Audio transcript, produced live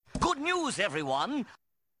news, everyone.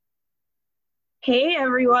 Hey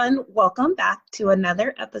everyone, welcome back to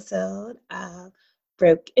another episode of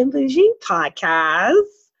Broke and Bougie Podcast.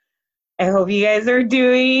 I hope you guys are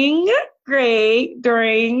doing great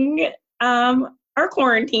during our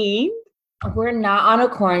quarantine. We're not on a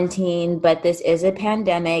quarantine, but this is a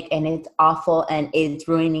pandemic and it's awful and it's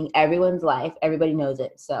ruining everyone's life. Everybody knows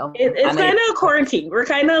it. So It's kind of a quarantine. We're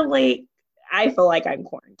kind of like, I feel like I'm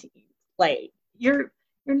quarantined. Like you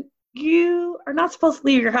are not supposed to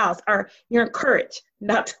leave your house, or you're encouraged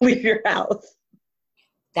not to leave your house.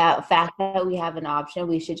 That fact that we have an option,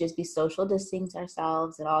 we should just be social distancing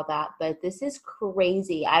ourselves and all that. But this is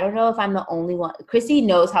crazy. I don't know if I'm the only one. Chrissy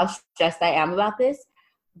knows how stressed I am about this.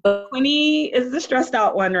 But Quinny is the stressed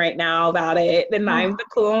out one right now about it, and I'm the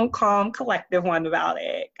cool, calm, collective one about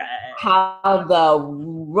it. How the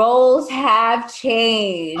roles have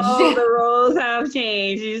changed. Oh, the roles have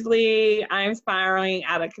changed. Usually I'm spiraling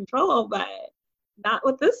out of control, but not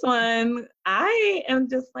with this one. I am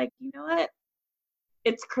just like, you know what?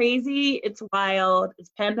 It's crazy. It's wild. It's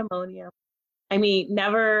pandemonium. I mean,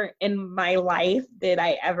 never in my life did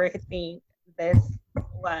I ever think this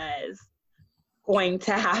was going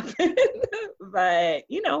to happen. But,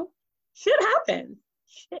 you know, shit happens.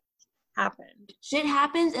 Shit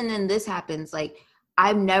happens, and then this happens. Like,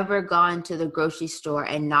 I've never gone to the grocery store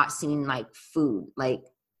and not seen like food. Like,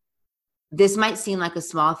 this might seem like a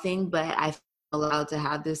small thing, but I feel allowed to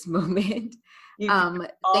have this moment.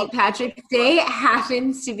 St. Patrick's Day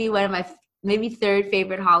happens to be one of my maybe third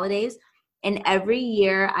favorite holidays. And every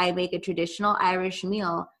year I make a traditional Irish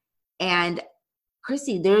meal. And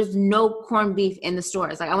Chrissy, there's no corned beef in the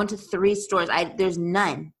stores. Like, I went to 3 stores. There's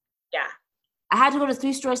none. Yeah. I had to go to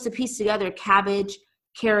 3 stores to piece together cabbage,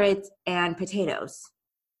 carrots, and potatoes.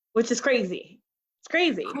 Which is crazy. It's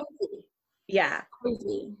crazy. Yeah.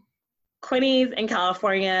 Crazy. Quinnies in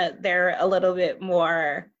California, they're a little bit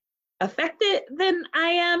more affected than I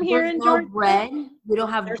am here in Georgia. Bread. We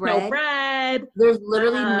don't have There's bread. No bread. There's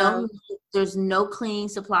literally there's no cleaning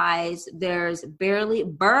supplies. There's barely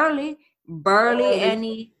any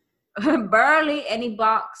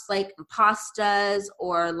box like pastas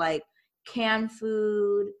or like canned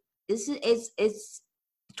food. It's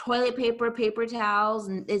toilet paper, paper towels,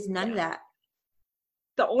 and it's none of that.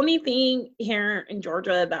 The only thing here in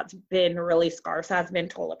Georgia that's been really scarce has been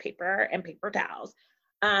toilet paper and paper towels.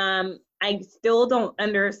 I still don't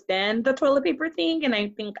understand the toilet paper thing, and I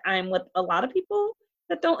think I'm with a lot of people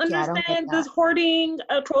that don't understand this hoarding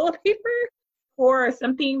of toilet paper for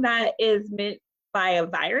something that is meant by a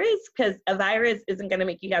virus, because a virus isn't going to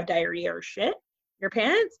make you have diarrhea or shit your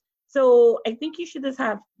pants. So I think you should just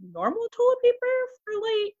have normal toilet paper for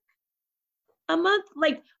like a month.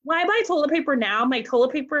 Like, when I buy toilet paper now,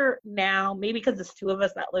 maybe because it's 2 of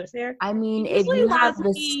us that lives there. I mean, if you have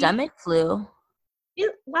the stomach flu,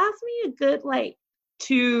 it lasts me a good like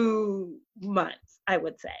 2 months, I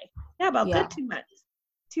would say. Yeah, good 2 months.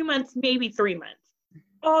 2 months, maybe 3 months.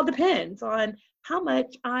 All depends on how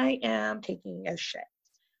much I am taking a shit.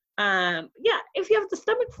 If you have the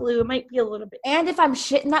stomach flu, it might be a little bit. And if I'm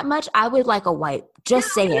shitting that much, I would like a wipe.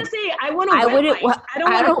 Just saying. I want a wipe. I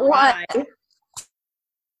don't want.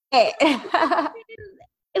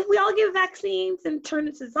 If we all get vaccines and turn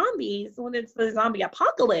into zombies when it's the zombie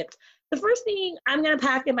apocalypse, the first thing I'm gonna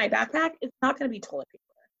pack in my backpack is not gonna be toilet paper.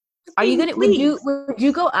 Are you gonna? Would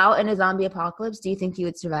you go out in a zombie apocalypse? Do you think you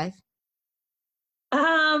would survive?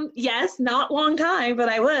 Yes, not long time, but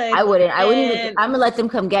I would. I wouldn't even. I'm gonna let them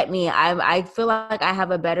come get me. I feel like I have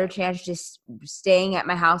a better chance just staying at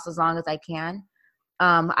my house as long as I can.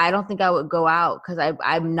 I don't think I would go out because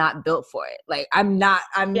I'm not built for it. Like, I'm not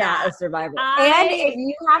a survivor. And if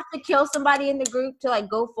you have to kill somebody in the group to like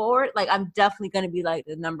go forward, like, I'm definitely gonna be like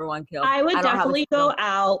the number one kill. I would definitely go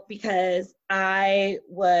out because I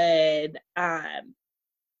would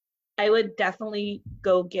definitely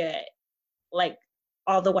go get like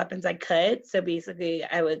all the weapons I could. So basically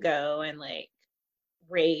I would go and like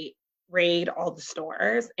raid all the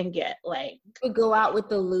stores and get like go out with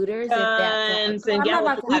the looters guns and get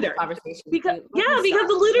with the looters because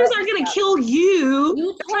the looters are gonna kill you.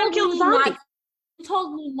 You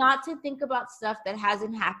told me not to think about stuff that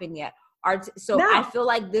hasn't happened yet. I feel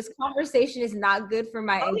like this conversation is not good for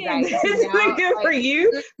my anxiety. It's not good for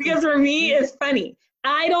you because for me it's funny.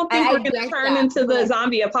 I don't think we're going to turn into the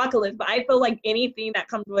zombie apocalypse, but I feel like anything that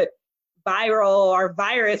comes with viral or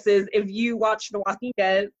viruses, if you watch The Walking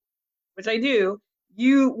Dead, which I do,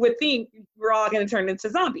 you would think we're all going to turn into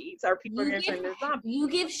zombies, or people are going to turn into zombies. You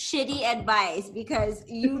give shitty advice because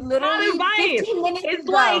you literally 15 minutes it's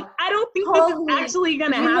ago like, I don't think this is actually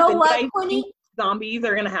going to happen. Know what, Quinny? zombies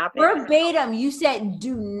are gonna happen. Verbatim, you said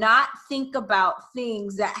do not think about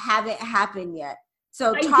things that haven't happened yet.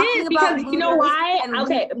 So I talking did, about because you know why?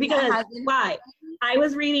 Okay, reading because why? I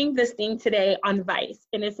was reading this thing today on Vice,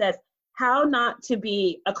 and it says how not to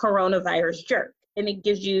be a coronavirus jerk, and it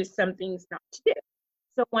gives you some things not to do.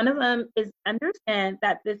 So one of them is understand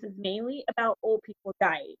that this is mainly about old people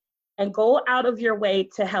dying, and go out of your way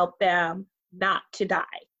to help them not to die.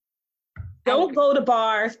 Don't go to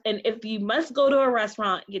bars, and if you must go to a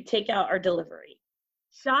restaurant, get takeout or delivery.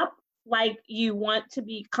 Shop like you want to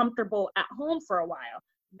be comfortable at home for a while,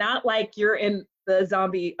 not like you're in the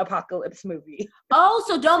zombie apocalypse movie. Oh,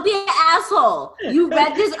 so don't be an asshole. You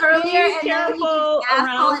read this earlier. Be careful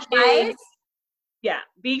around kids. Yeah,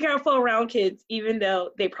 be careful around kids, even though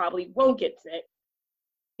they probably won't get sick.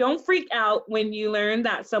 Don't freak out when you learn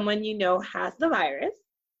that someone you know has the virus.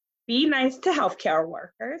 Be nice to healthcare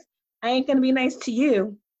workers. I ain't gonna be nice to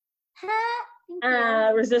you.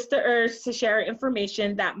 Resist the urge to share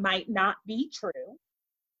information that might not be true.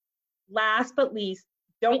 Last but least,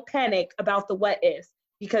 don't panic about the what ifs,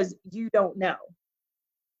 because you don't know.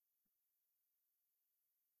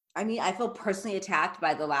 I mean, I feel personally attacked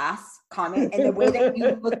by the last comment, and the way that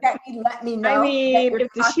you looked at me let me know. I mean,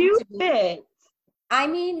 if the shoe fits. I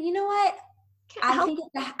mean, you know what? I think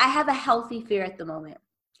I have a healthy fear at the moment,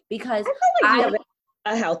 because I feel like you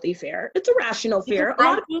have a healthy fear. It's a rational fear. A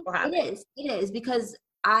lot of people have it. It is because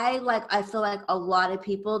I feel like a lot of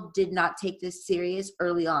people did not take this serious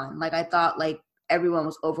early on. Like, I thought like everyone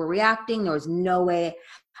was overreacting. There was no way.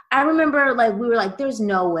 I remember like we were like, there's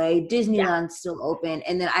no way Disneyland's still open.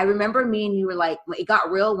 And then I remember me and you were like, it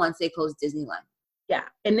got real once they closed Disneyland. Yeah.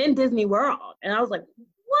 And then Disney World. And I was like,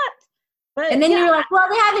 what? But and then you were like, well,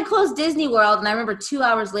 they haven't closed Disney World. And I remember 2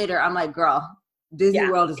 hours later, I'm like, girl, Disney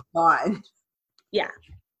World is gone. Yeah.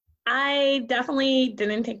 I definitely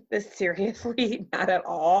didn't take this seriously, not at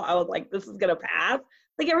all. I was like, this is going to pass.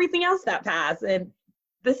 Like everything else that passed. And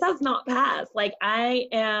this has not passed. Like, I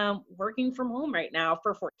am working from home right now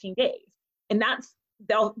for 14 days. And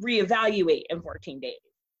they'll reevaluate in 14 days.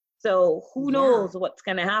 So who knows what's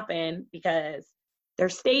going to happen, because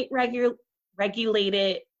there's state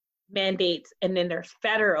regulated mandates, and then there's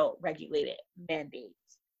federal regulated mandates.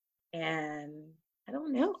 And I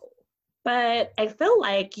don't know. But I feel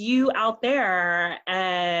like you out there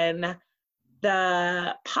and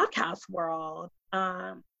the podcast world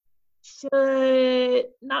should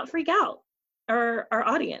not freak out, or our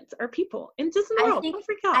audience, or people, and just in the world, don't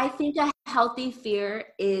freak out. I think a healthy fear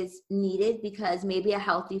is needed, because maybe a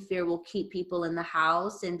healthy fear will keep people in the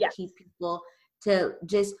house and keep people to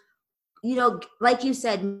just, you know, like you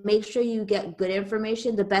said, make sure you get good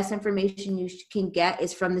information. The best information you can get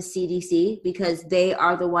is from the CDC, because they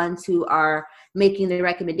are the ones who are making the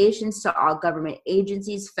recommendations to all government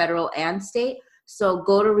agencies, federal and state. So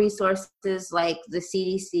go to resources like the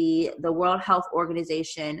CDC, the World Health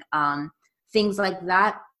Organization, things like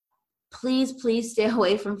that. Please stay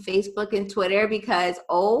away from Facebook and Twitter, because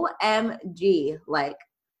OMG, like.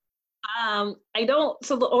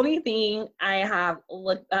 So the only thing I have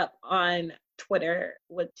looked up on Twitter,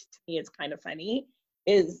 which to me is kind of funny,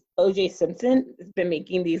 is OJ Simpson has been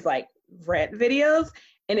making these like rant videos.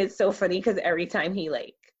 And it's so funny because every time he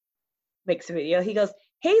like makes a video, he goes,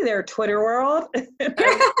 "Hey there, Twitter world."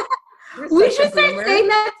 We should start saying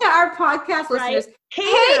that to our podcast listeners.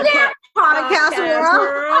 Hey there, podcast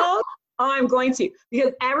world. Oh, I'm going to,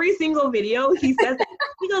 because every single video he says that.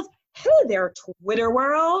 He goes, "Hey there, Twitter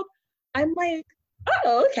world." I'm like,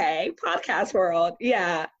 oh, okay, podcast world.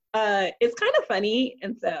 Yeah. It's kind of funny.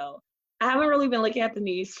 And so I haven't really been looking at the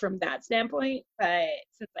news from that standpoint, but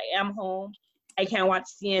since I am home, I can watch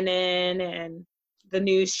CNN and the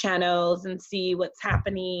news channels and see what's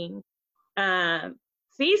happening.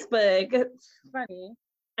 Facebook, it's funny.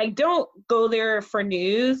 I don't go there for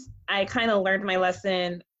news. I kind of learned my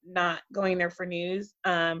lesson not going there for news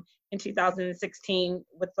in 2016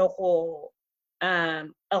 with the whole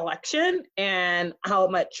election and how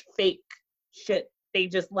much fake shit they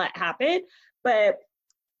just let happen. But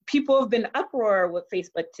people have been uproar with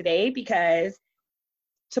Facebook today because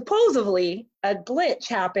supposedly a glitch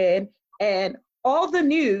happened, and all the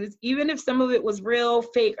news, even if some of it was real,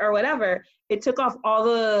 fake, or whatever, it took off all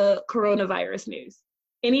the coronavirus news.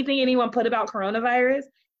 Anything anyone put about coronavirus,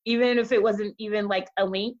 even if it wasn't even like a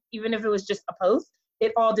link, even if it was just a post,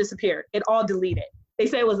 it all disappeared. It all deleted. They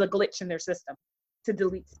say it was a glitch in their system to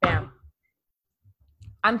delete spam.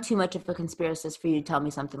 I'm too much of a conspiracist for you to tell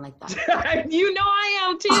me something like that. You know I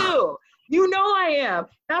am too. You know I am.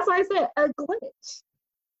 That's why I said a glitch.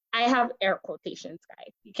 I have air quotations,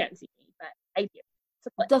 guys. You can't see me, but I do.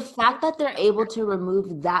 The fact that they're able to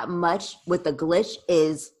remove that much with a glitch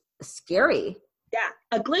is scary. Yeah,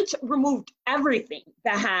 a glitch removed everything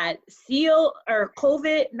that had seal or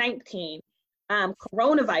COVID-19,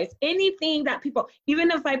 coronavirus, anything that people, even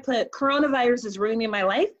if I put coronavirus is ruining my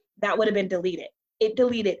life, that would have been deleted. It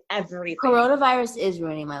deleted everything. Coronavirus is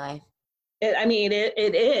ruining my life. It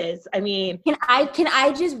is. I mean, can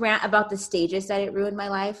I just rant about the stages that it ruined my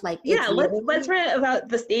life? Like, yeah, let's rant about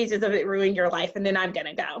the stages of it ruining your life, and then I'm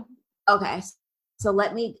gonna go. Okay, so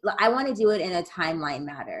I want to do it in a timeline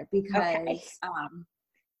matter because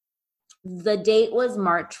the date was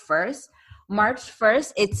March 1st. March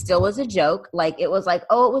 1st, it still was a joke. Like, it was like,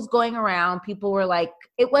 oh, it was going around. People were like,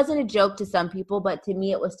 it wasn't a joke to some people, but to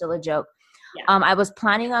me, it was still a joke. Yeah. I was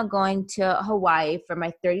planning on going to Hawaii for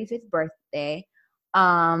my 35th birthday.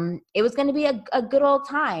 It was going to be a good old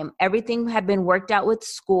time. Everything had been worked out with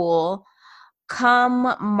school.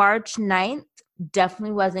 Come March 9th,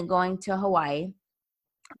 definitely wasn't going to Hawaii.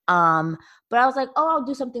 But I was like, oh, I'll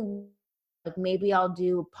do something. Like, maybe I'll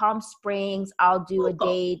do Palm Springs. I'll do a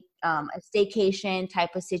day, a staycation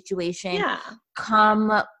type of situation. Yeah.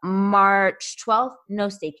 Come March 12th, no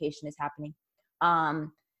staycation is happening.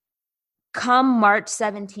 Come March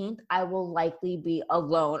 17th, I will likely be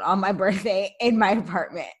alone on my birthday in my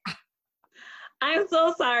apartment. I'm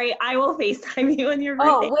so sorry. I will FaceTime you on your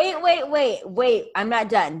birthday. Oh, wait. I'm not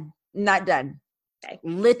done. Not done. Okay.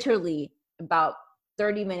 Literally about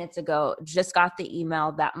 30 minutes ago, just got the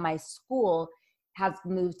email that my school has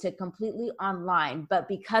moved to completely online. But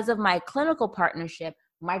because of my clinical partnership,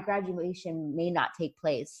 my graduation may not take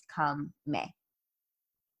place come May.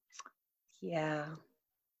 Yeah.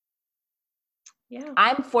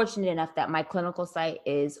 I'm fortunate enough that my clinical site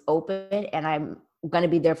is open and I'm going to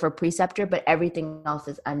be there for preceptor, but everything else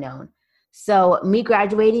is unknown. So me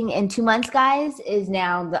graduating in 2 months, guys, is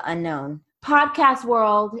now the unknown. Podcast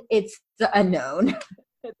world, it's the unknown.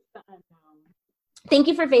 It's the unknown. Thank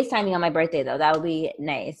you for FaceTiming on my birthday, though. That would be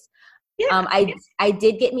nice. Yeah. I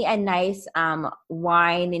did get me a nice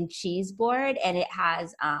wine and cheese board, and it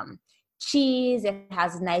has cheese, it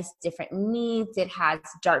has nice different meats, it has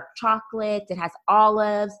dark chocolate, it has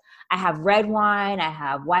olives, I have red wine, I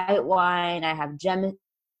have white wine, I have Jameson,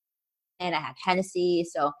 and I have Hennessy.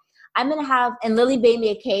 So I'm gonna have, and Lily made me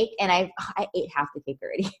a cake, and I ate half the cake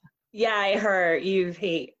already. Yeah, I heard you've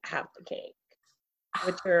ate half the cake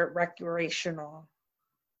with your recreational.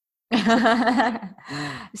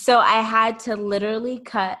 So I had to literally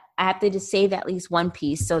I have to just save at least one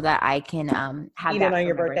piece so that I can have eat that it on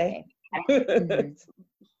your birthday. Mm-hmm.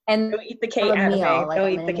 And don't eat the cake. Don't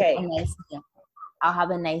eat the cake. I'll have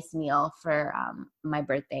a nice meal for my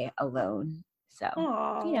birthday alone. So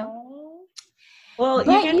aww. You know. Well,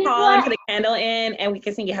 you can call and put a candle in, and we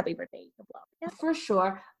can sing you happy birthday. Yeah. For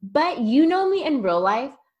sure. But you know me in real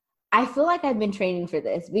life. I feel like I've been training for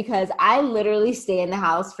this because I literally stay in the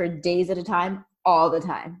house for days at a time, all the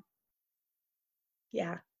time.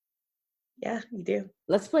 Yeah. Yeah, you do.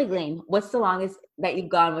 Let's play game. What's the longest that you've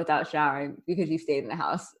gone without showering because you stayed in the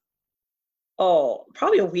house? Oh,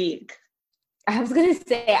 probably a week. I was going to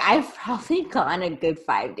say, I've probably gone a good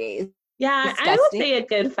 5 days. Yeah, disgusting. I would say a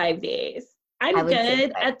good 5 days. I'm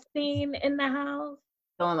good at staying in the house.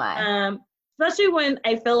 So am I. Especially when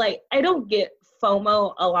I feel like I don't get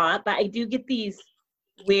FOMO a lot, but I do get these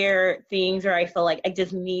weird things where I feel like I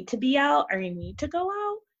just need to be out or I need to go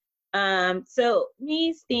out. So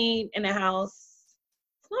me staying in a house,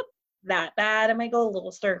 it's not that bad. I might go a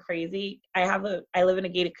little stir crazy. I live in a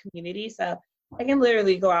gated community, so I can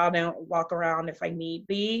literally go out and walk around if I need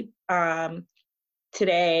be.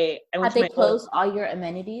 Today I went Have they closed all your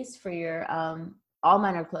amenities for your all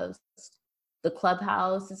mine are closed. The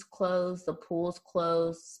clubhouse is closed, the pool's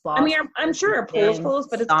closed, spa. I mean, I'm sure a pool's closed,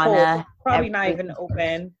 but it's cold. It's probably not even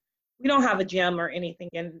open. We don't have a gym or anything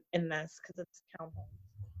in this because it's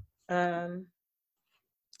townhome.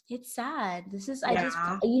 It's sad. This is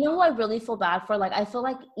you know what I really feel bad for? Like, I feel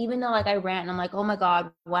like even though like I rant and I'm like, oh my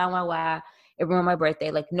God, wow, it ruined my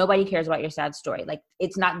birthday. Like, nobody cares about your sad story. Like,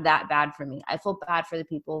 it's not that bad for me. I feel bad for the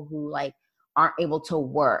people who like aren't able to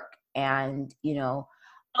work and, you know.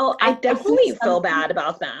 Oh, I definitely feel bad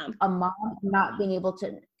about them. A mom not being able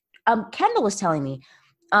to, Kendall was telling me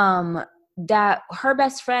that her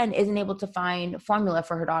best friend isn't able to find formula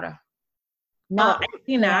for her daughter. I've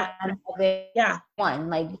seen that. Yeah. One,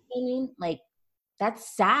 like, you know what I mean? Like,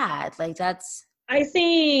 that's sad. Like, that's. I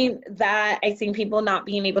seen that. I seen people not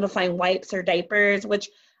being able to find wipes or diapers, which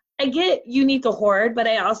I get you need to hoard, but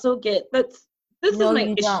I also get this is my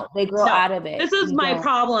issue. Don't. They grow out of it. This is my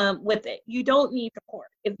problem with it. You don't need to hoard.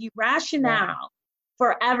 If you ration out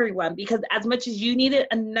for everyone, because as much as you need it,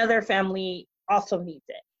 another family also needs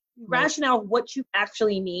it. Right. Ration out what you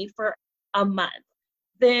actually need for a month.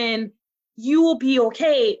 Then you will be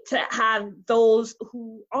okay to have those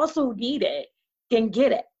who also need it can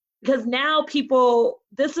get it. Because now people,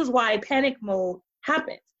 this is why panic mode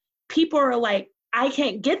happens. People are like, I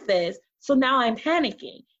can't get this, so now I'm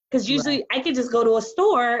panicking. Because usually I could just go to a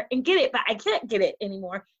store and get it, but I can't get it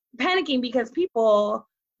anymore. I'm panicking because people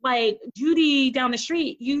like Judy down the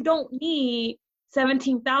street, you don't need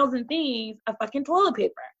 17,000 things of fucking toilet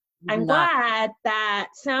paper. I'm glad that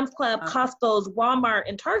Sam's Club, Costco's, Walmart,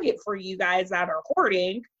 and Target, for you guys that are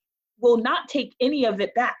hoarding, will not take any of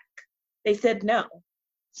it back. They said no.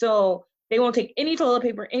 So they won't take any toilet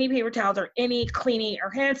paper, any paper towels, or any cleaning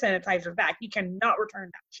or hand sanitizer back. You cannot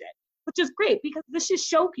return that shit, which is great because this just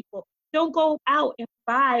show people don't go out and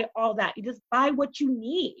buy all that. You just buy what you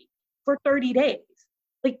need for 30 days.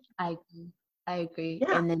 Like I agree.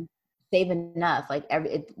 Yeah. And then save enough. Like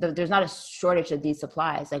there's not a shortage of these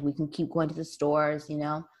supplies. Like we can keep going to the stores, you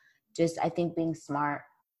know, just I think being smart.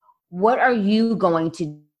 What are you going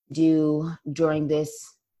to do during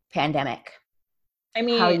this pandemic? I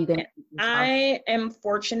mean, how are you going to I am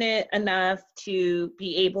fortunate enough to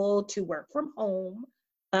be able to work from home.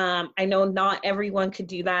 I know not everyone could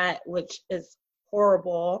do that, which is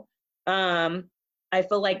horrible. I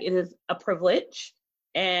feel like it is a privilege,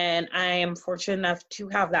 and I am fortunate enough to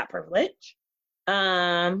have that privilege.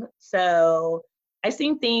 So I've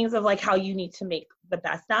seen things of like how you need to make the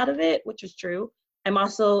best out of it, which is true. I'm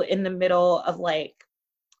also in the middle of like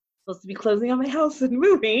supposed to be closing on my house and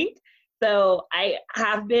moving. So I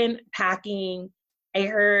have been packing. I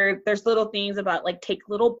heard there's little things about like take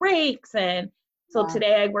little breaks. And so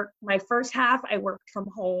today I worked my first half, I worked from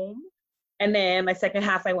home. And then my second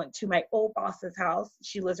half, I went to my old boss's house.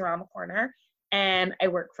 She lives around the corner. And I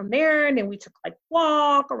worked from there. And then we took like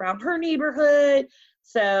walk around her neighborhood.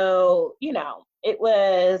 So, you know, it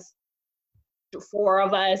was 4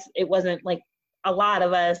 of us. It wasn't like a lot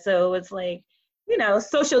of us. So it's like, you know,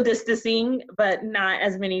 social distancing, but not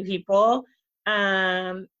as many people.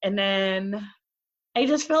 And then I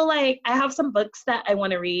just feel like I have some books that I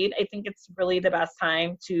want to read. I think it's really the best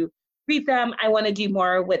time to read them. I want to do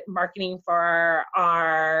more with marketing for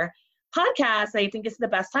our podcast. I think it's the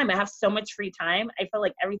best time. I have so much free time. I feel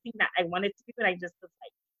like everything that I wanted to do, and I just was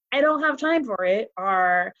like, I don't have time for it,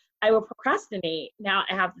 or I will procrastinate. Now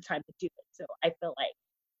I have the time to do it. So I feel like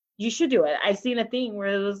you should do it. I've seen a thing where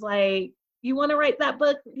it was like, you want to write that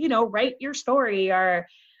book, you know, write your story, or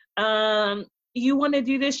you want to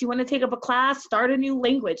do this, you want to take up a class, start a new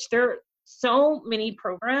language. There are so many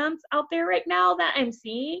programs out there right now that I'm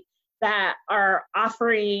seeing that are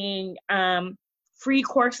offering free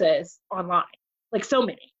courses online, like so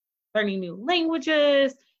many, learning new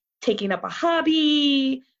languages, taking up a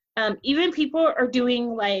hobby. Even people are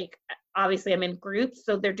doing like, obviously I'm in groups,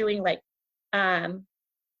 so they're doing like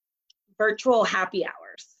virtual happy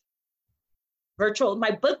hours. My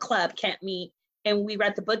book club can't meet, and we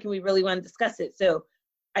read the book and we really want to discuss it. So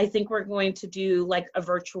I think we're going to do like a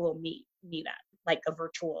virtual meetup, like a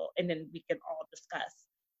virtual, and then we can all discuss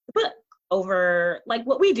the book over like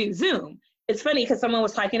what we do, Zoom. It's funny because someone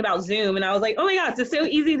was talking about Zoom and I was like, oh my gosh, it's so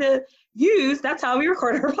easy to use. That's how we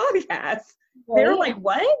record our podcast. They were like,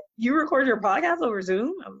 what? You record your podcast over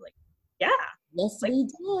Zoom? I was like, yeah. Yes, like, we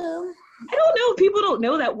do. I don't know. People don't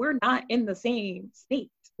know that we're not in the same state.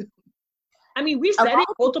 I mean, we've said it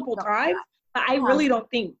multiple times, but I really don't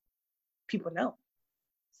think people know.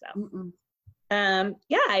 So,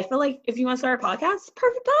 yeah, I feel like if you want to start a podcast,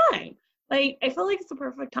 perfect time. Like, I feel like it's the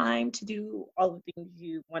perfect time to do all the things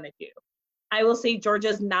you want to do. I will say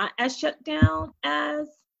Georgia's not as shut down as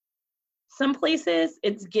some places.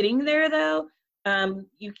 It's getting there though.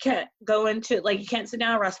 You can't go into, like, you can't sit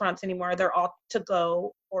down at restaurants anymore. They're all to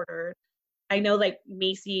go orders. I know like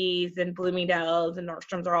Macy's and Bloomingdale's and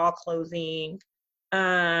Nordstrom's are all closing.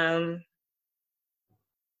 I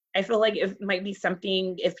feel like it might be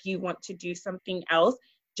something, if you want to do something else,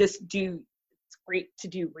 it's great to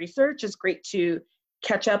do research. It's great to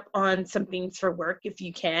catch up on some things for work if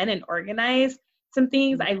you can, and organize some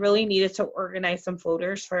things. I really needed to organize some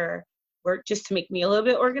folders for work just to make me a little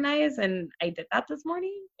bit organized, and I did that this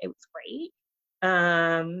morning. It was great.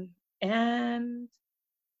 And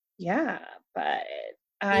yeah, but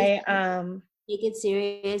I take it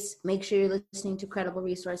serious. Make sure you're listening to credible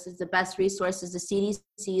resources. The best resources, the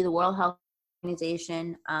CDC, the World Health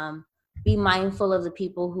Organization. Be mindful of the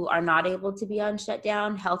people who are not able to be on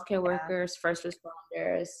shutdown, healthcare workers, first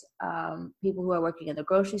responders, people who are working in the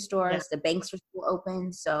grocery stores. The banks are still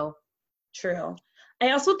open. So true.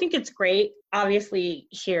 I also think it's great. Obviously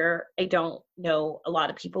here, I don't know a lot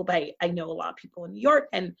of people, but I know a lot of people in New York,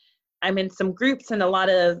 and I'm in some groups, and a lot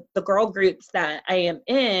of the girl groups that I am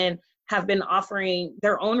in have been offering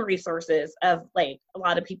their own resources of like a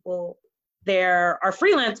lot of people there are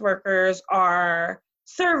freelance workers, are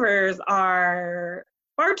servers, are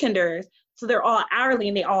bartenders. So they're all hourly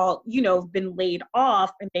and they all, been laid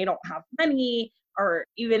off and they don't have money or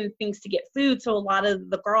even things to get food. So a lot of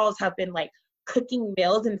the girls have been like cooking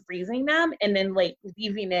meals and freezing them and then like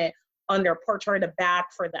leaving it on their porch or in a bag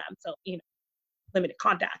for them. So, limited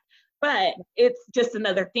contact. But it's just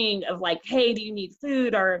another thing of like, hey, do you need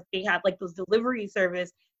food? Or if they have like those delivery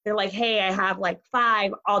service, they're like, hey, I have like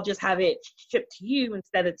 5, I'll just have it shipped to you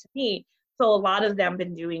instead of to me. So a lot of them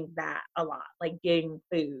been doing that a lot, like getting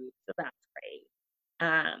food. So that's great.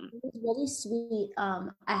 It's really sweet. I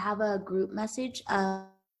have a group message of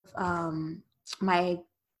my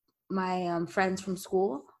friends from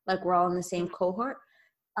school. Like we're all in the same cohort.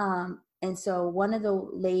 And so one of the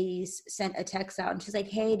ladies sent a text out and she's like,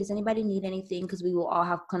 hey, does anybody need anything? Because we will all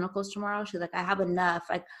have clinicals tomorrow. She's like, I have enough.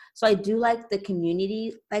 Like, so I do like the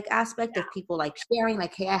community like aspect of people like sharing,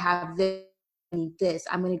 like, hey, I have this, I need this.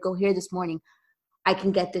 I'm going to go here this morning. I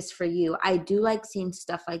can get this for you. I do like seeing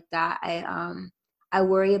stuff like that. I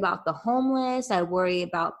worry about the homeless. I worry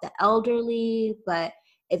about the elderly, but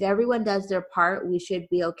if everyone does their part, we should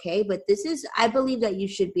be okay. But I believe that you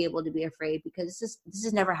should be able to be afraid because this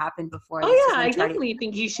has never happened before. Oh yeah, I definitely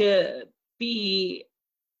think you should be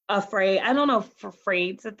afraid. I don't know if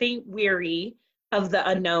afraid to think weary of the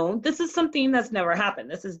unknown. This is something that's never happened.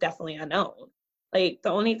 This is definitely unknown. Like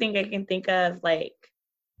the only thing I can think of like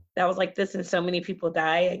that was like this and so many people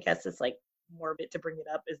die. I guess it's like morbid to bring it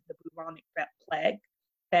up is the bubonic plague.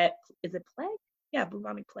 Is it plague? Yeah,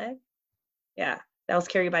 bubonic plague. Yeah. That was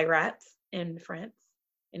carried by rats in France,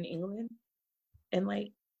 in England, and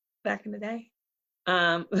like back in the day.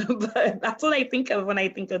 But that's what I think of when I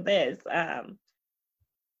think of this.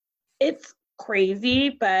 It's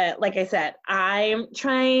crazy, but like I said, I'm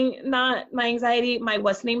trying not my anxiety. My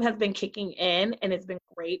what's name has been kicking in, and it's been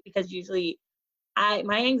great because usually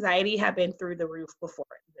my anxiety had been through the roof before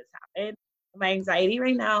this happened. My anxiety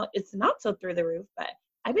right now it's not so through the roof, but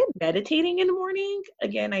I've been meditating in the morning.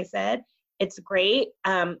 Again, I said it's great.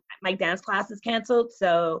 My dance class is canceled,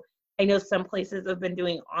 so I know some places have been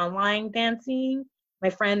doing online dancing. My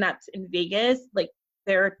friend that's in Vegas, like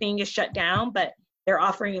their thing is shut down, but they're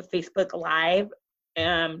offering a Facebook Live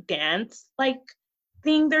dance like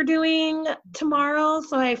thing they're doing tomorrow.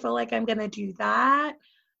 So I feel like I'm gonna do that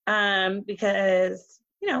because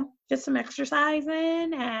just some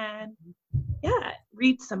exercising and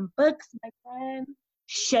read some books. My friend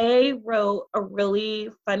Shay wrote a really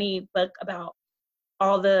funny book about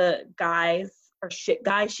all the guys or shit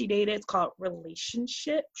guys she dated. It's called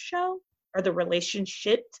Relationship Show or the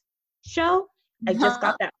Relationship Show. I just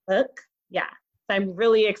got that book. Yeah. So I'm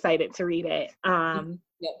really excited to read it.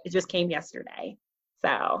 It just came yesterday.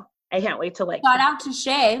 So I can't wait to like shout out to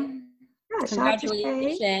Shay. Yeah,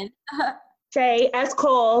 congratulations. Shay S.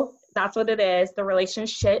 Cole. That's what it is. The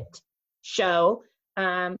Relationship Show.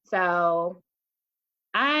 So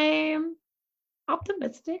I'm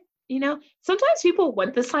optimistic. Sometimes people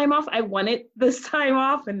want this time off. I wanted this time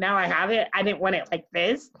off and now I have it. I didn't want it like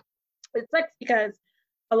this. It sucks because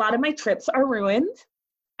a lot of my trips are ruined.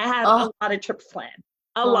 I had a lot of trips planned.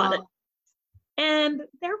 A lot of, and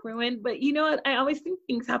they're ruined. But you know what? I always think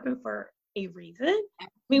things happen for a reason. I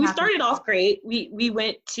mean, we started off great. We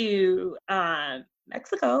went to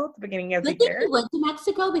Mexico at the beginning of the year. We went to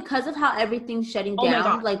Mexico because of how everything's shutting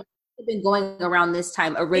down. Like we've been going around this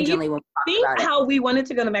time originally when we talked about it. How we wanted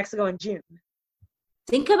to go to Mexico in June.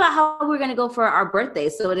 Think about how we're gonna go for our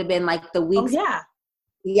birthdays. So it would have been like the weeks. Oh yeah.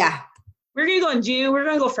 Yeah. We're gonna go in June. We're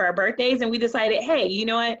gonna go for our birthdays, and we decided, hey, you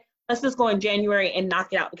know what? Let's just go in January and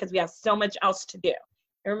knock it out because we have so much else to do.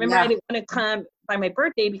 And remember, I didn't want to come by my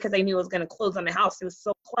birthday because I knew it was gonna close on the house. It was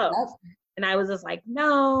so close, and I was just like,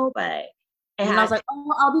 no, but. And I was like,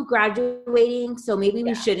 oh, I'll be graduating, so maybe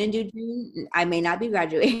we shouldn't do June. I may not be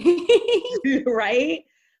graduating. Right?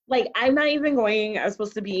 Like, I'm not even going. I was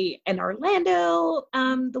supposed to be in Orlando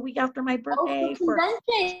the week after my birthday. For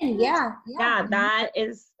convention. Yeah, that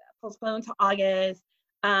is postponed to August.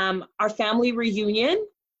 Our family reunion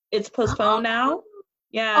is postponed now.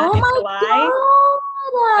 Yeah, oh in my July.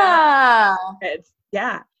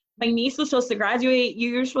 God. My niece was supposed to graduate.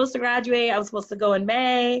 You were supposed to graduate. I was supposed to go in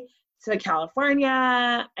May to California.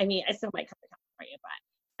 I mean, I still might come to California, but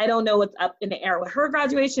I don't know what's up in the air with her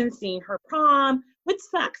graduation, seeing her prom, which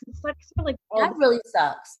sucks. It sucks for like all that really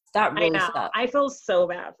sucks. That really sucks. I feel so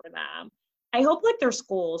bad for them. I hope like their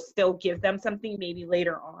schools still give them something maybe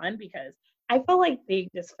later on because I feel like they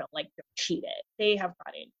just felt like they're cheated. They have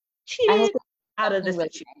gotten cheated. out of the Really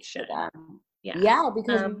situation. nice for them. Yeah. Yeah,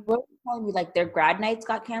 because what are you telling me? Like their grad nights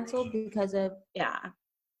got canceled because of. Yeah.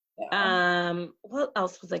 Yeah. What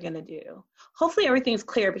else was I gonna do? Hopefully everything's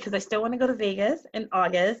clear because I still want to go to Vegas in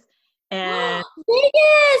August. And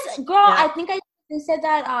Vegas, girl. yeah, I think they said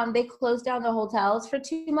that they closed down the hotels for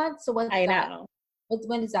 2 months. So what's I that? know.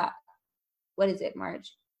 When is that? What is it?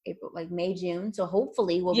 March, April, like May, June. So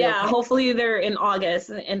hopefully we'll be Yeah, okay. hopefully they're in August,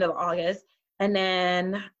 the end of August. And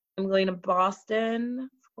then I'm going to Boston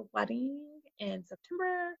for a wedding in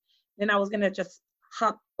September. Then I was gonna just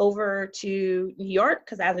hop over to New York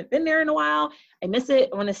because I haven't been there in a while. I miss it.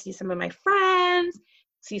 I want to see some of my friends,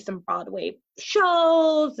 see some Broadway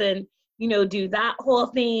shows, and do that whole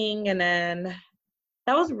thing. And then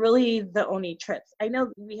that was really the only trips. I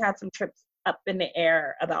know we had some trips up in the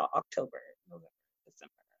air about October, November,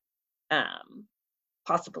 December.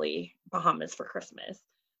 Possibly Bahamas for Christmas.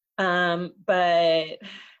 But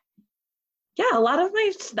yeah, a lot of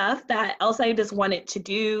my stuff that else I just wanted to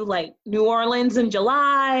do, like New Orleans in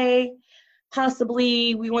July,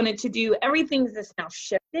 possibly we wanted to do, everything's just now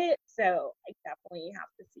shifted. So I definitely have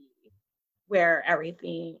to see where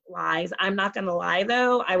everything lies. I'm not gonna lie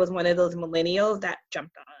though, I was one of those millennials that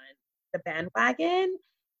jumped on the bandwagon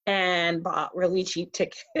and bought really cheap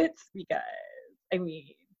tickets because I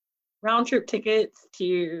mean round trip tickets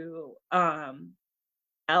to LA.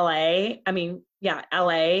 I mean, yeah,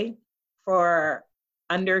 LA for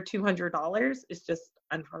under $200 is just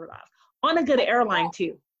unheard of. On a good airline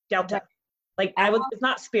too, Delta. Like it's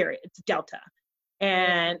not Spirit, it's Delta.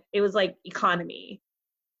 And it was like economy.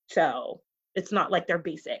 So it's not like they're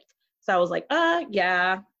basic. So I was like,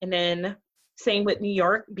 yeah. And then same with New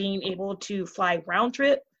York, being able to fly round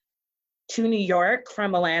trip to New York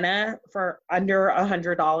from Atlanta for under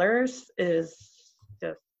 $100 is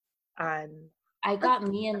just I got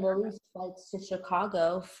me and Lily's flights to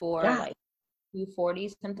Chicago for like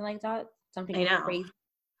 $240, something like that. Something I know. crazy.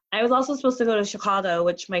 I was also supposed to go to Chicago,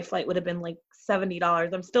 which my flight would have been like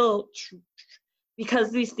 $70. I'm still,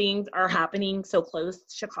 because these things are happening so close,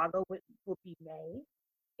 Chicago will be May.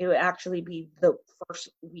 It would actually be the first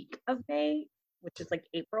week of May, which is like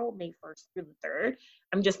April, May 1st through the 3rd.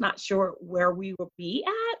 I'm just not sure where we will be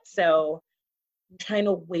at. So I'm trying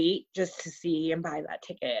to wait just to see and buy that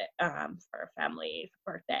ticket for a family's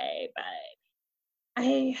birthday. But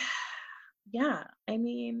I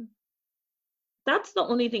mean, that's the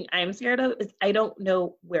only thing I'm scared of is I don't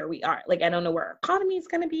know where we are. Like, I don't know where our economy is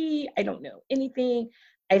going to be. I don't know anything.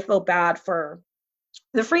 I feel bad for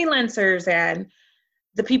the freelancers and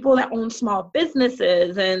the people that own small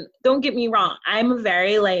businesses. And don't get me wrong, I'm a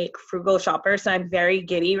very like frugal shopper. So I'm very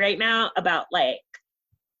giddy right now about like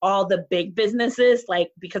all the big businesses, like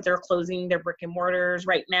because they're closing their brick and mortars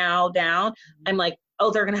right now down. I'm like, oh,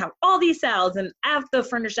 they're going to have all these sales and I have to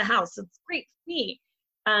furnish a house. It's great for me.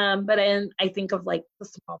 But then I think of like the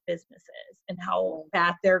small businesses and how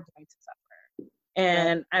bad they're going to suffer.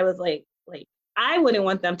 And I was like, I wouldn't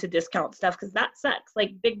want them to discount stuff because that sucks.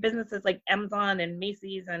 Like big businesses like Amazon and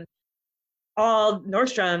Macy's and all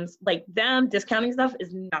Nordstrom's, like them discounting stuff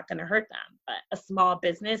is not going to hurt them. But a small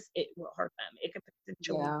business, it will hurt them. It could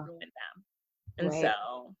potentially ruin them. And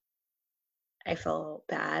so I feel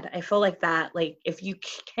bad. I feel like that, like if you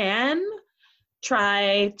can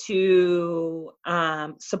try to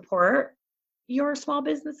support your small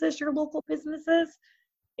businesses, your local businesses,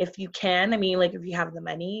 if you can. I mean, like if you have the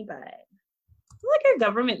money, but I feel like our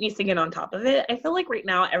government needs to get on top of it. I feel like right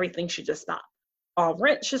now everything should just stop. All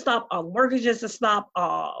rent should stop, all mortgages should stop,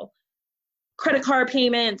 all credit card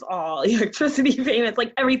payments, all electricity payments,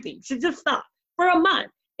 like everything should just stop for a month.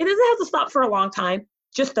 It doesn't have to stop for a long time,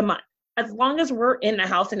 just a month. As long as we're in the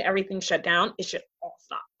house and everything's shut down, it should all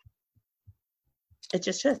stop. It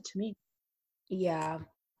just should to me. Yeah.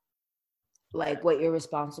 Like what you're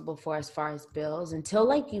responsible for as far as bills until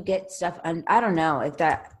like you get stuff. I don't know if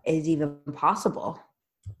that is even possible.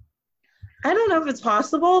 I don't know if it's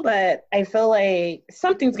possible, but I feel like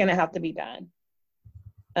something's going to have to be done.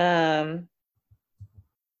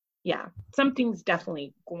 Yeah, something's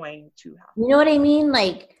definitely going to happen. You know what I mean?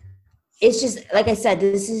 Like, it's just, like I said,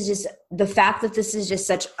 this is just the fact that this is just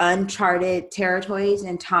such uncharted territories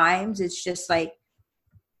and times. It's just like,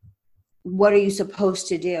 what are you supposed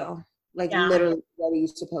to do? Like, literally, what are you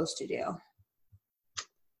supposed to do?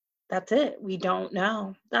 That's it. We don't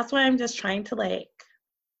know. That's why I'm just trying to like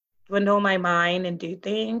dwindle my mind and do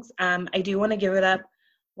things. I do want to give it up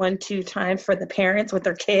 1-2 times for the parents with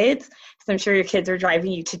their kids, because I'm sure your kids are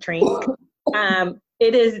driving you to drink.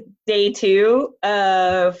 It is day 2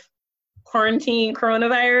 of quarantine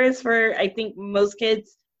coronavirus for I think most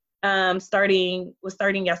kids. Starting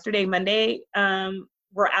yesterday, Monday.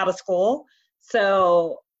 We're out of school,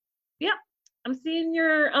 So yeah, I'm seeing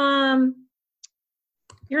your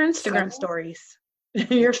Instagram stories,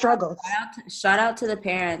 your struggles. Shout out to the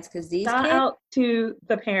parents, because these Shout kids. out to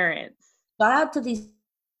the parents. Shout out to these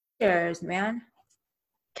teachers, man.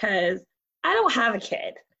 Because I don't have a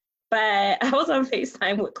kid, but I was on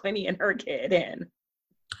FaceTime with Quinny and her kid, and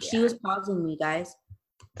she was pausing me, guys.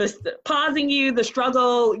 Pausing you, the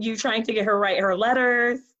struggle, you trying to get her write her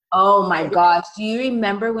letters. Oh my gosh. Do you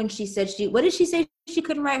remember when she said what did she say she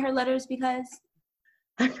couldn't write her letters because?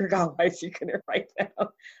 I forgot why she couldn't write them.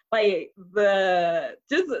 Like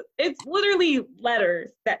it's literally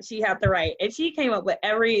letters that she had to write. And she came up with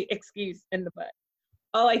every excuse in the book.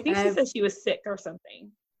 Oh, I think she said she was sick or something.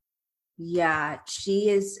 Yeah, she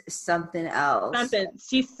is something else.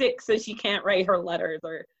 She's sick, so she can't write her letters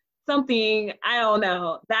or something. I don't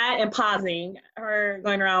know. That and pausing, her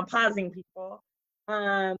going around pausing people.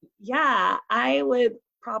 Yeah, I would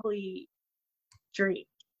probably drink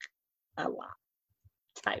a lot.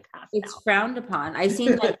 It's frowned upon. I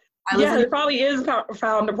seen like it probably is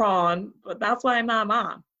frowned upon, but that's why I'm not a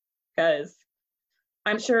mom, because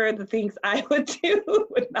I'm sure the things I would do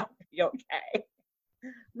would not be okay.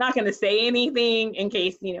 I'm not going to say anything in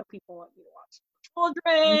case people want me to watch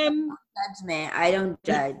children. Judgment. I don't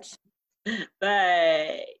judge.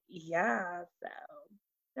 But yeah, so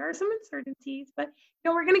there are some uncertainties, but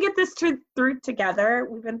we're going to get this through together.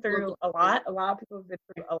 We've been through a lot. A lot of people have been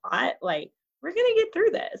through a lot. Like, we're going to get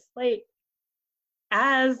through this. Like,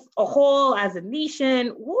 as a whole, as a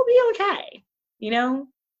nation, we'll be okay.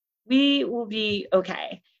 We will be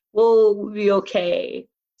okay. We'll be okay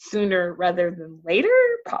sooner rather than later.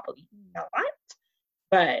 Probably not,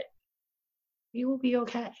 but we will be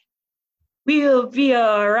okay. We'll be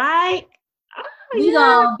all right. We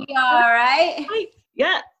gonna be all right.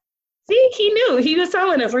 Yeah. See, he knew. He was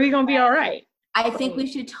telling us we're gonna be all right. I think we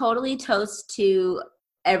should totally toast to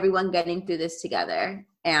everyone getting through this together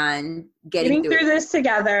and getting through this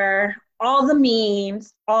together. All the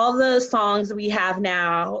memes, all the songs we have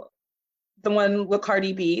now. The one with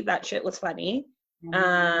Cardi B, that shit was funny.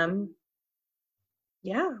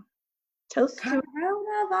 Yeah. Toast to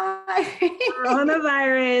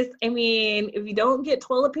coronavirus. I mean, if you don't get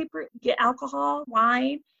toilet paper, get alcohol,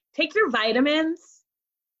 wine, take your vitamins.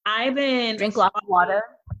 I've been drink lots of water,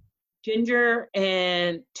 ginger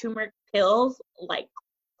and turmeric pills like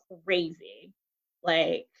crazy.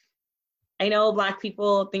 Like, I know Black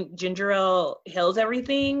people think ginger ale heals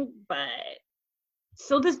everything, but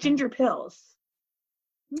so does ginger pills.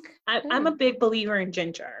 I'm a big believer in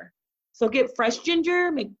ginger. So get fresh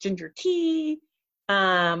ginger, make ginger tea.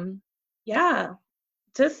 Yeah,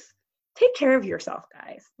 just take care of yourself,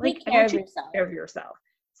 guys. Like, take care of yourself.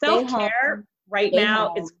 Self-care right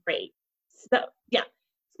now is great. So yeah,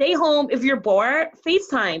 stay home. If you're bored,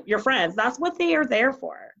 FaceTime your friends. That's what they are there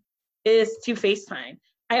for, is to FaceTime.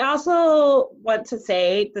 I also want to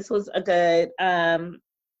say this was a good,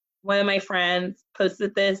 one of my friends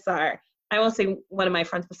posted this, or I won't say one of my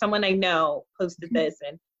friends, but someone I know posted this,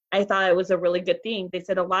 and I thought it was a really good thing. They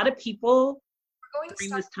said a lot of people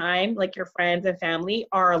during this time, like your friends and family,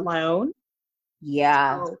 are alone.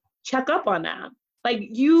 Yeah. So check up on them. Like,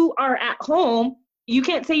 you are at home. You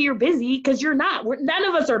can't say you're busy because you're not. None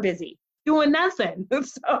of us are busy doing nothing.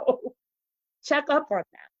 So check up on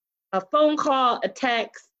them. A phone call, a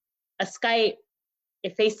text, a Skype, a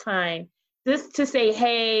FaceTime, just to say,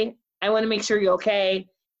 hey, I want to make sure you're okay.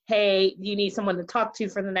 Hey, you need someone to talk to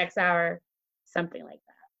for the next hour, something like that.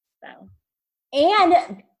 So.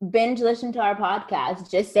 And binge listen to our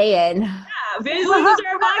podcast, just saying. Yeah, binge listen to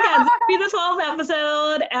our podcast. This will be the 12th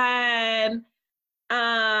episode, and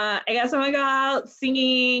I guess I'm gonna go out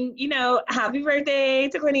singing, happy birthday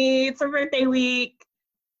to Quinny. It's her birthday week.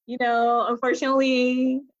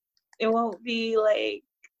 Unfortunately, it won't be like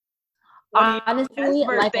honestly,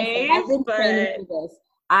 like I said, I've been training for this.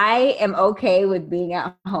 I am okay with being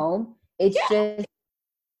at home. It's just,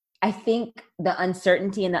 I think the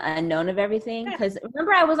uncertainty and the unknown of everything. Because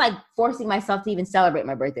remember, I was like forcing myself to even celebrate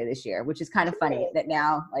my birthday this year, which is kind of funny that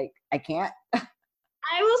now, like, I can't.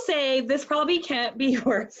 I will say this probably can't be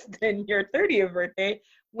worse than your 30th birthday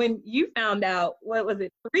when you found out, what was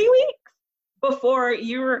it, 3 weeks before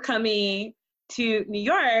you were coming to New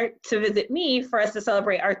York to visit me for us to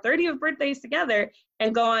celebrate our 30th birthdays together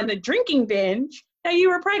and go on a drinking binge, that you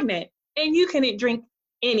were pregnant and you couldn't drink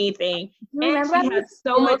anything. Remember, and she had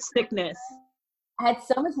so much sickness. I had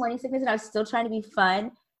so much morning sickness and I was still trying to be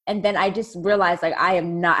fun. And then I just realized, like, I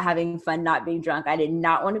am not having fun, not being drunk. I did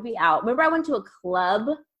not want to be out. Remember, I went to a club.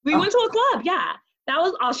 We went to a club, yeah. That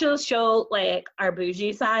was also show, like, our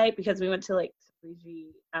bougie side, because we went to, like,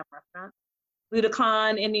 bougie restaurant.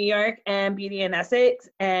 Budokan in New York and Beauty in Essex,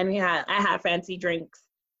 and I had fancy drinks.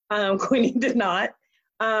 Queenie did not.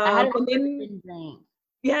 I had a And then virgin drink.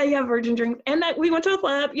 yeah, virgin drinks, and that we went to a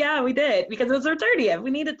club. Yeah, we did because it was our 30th.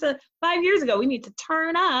 We needed to 5 years ago. We need to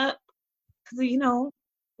turn up because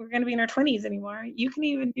we're gonna be in our 20s anymore. You can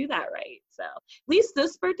even do that, right? So at least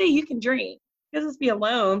this birthday you can drink. You'll just be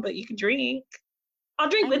alone, but you can drink. I'll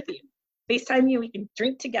drink with you. FaceTime you. We can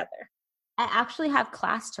drink together. I actually have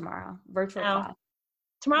class tomorrow, virtual class.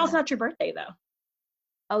 Tomorrow's not your birthday though.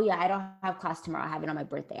 Oh yeah, I don't have class tomorrow. I have it on my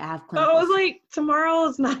birthday. I have clinicals. I was like,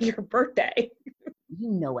 tomorrow's not your birthday. You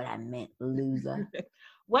know what I meant, loser.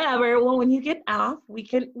 Whatever. Well, when you get off, we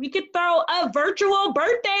could throw a virtual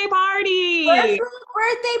birthday party. Virtual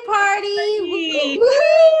birthday party.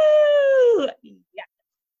 Woo-hoo! Yeah.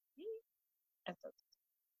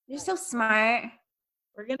 You're so smart.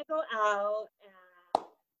 We're gonna go out and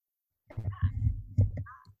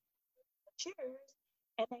cheers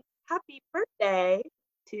and a happy birthday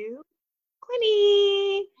to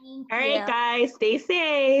Queenie. All right, guys, stay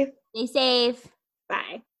safe. Stay safe.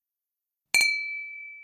 Bye.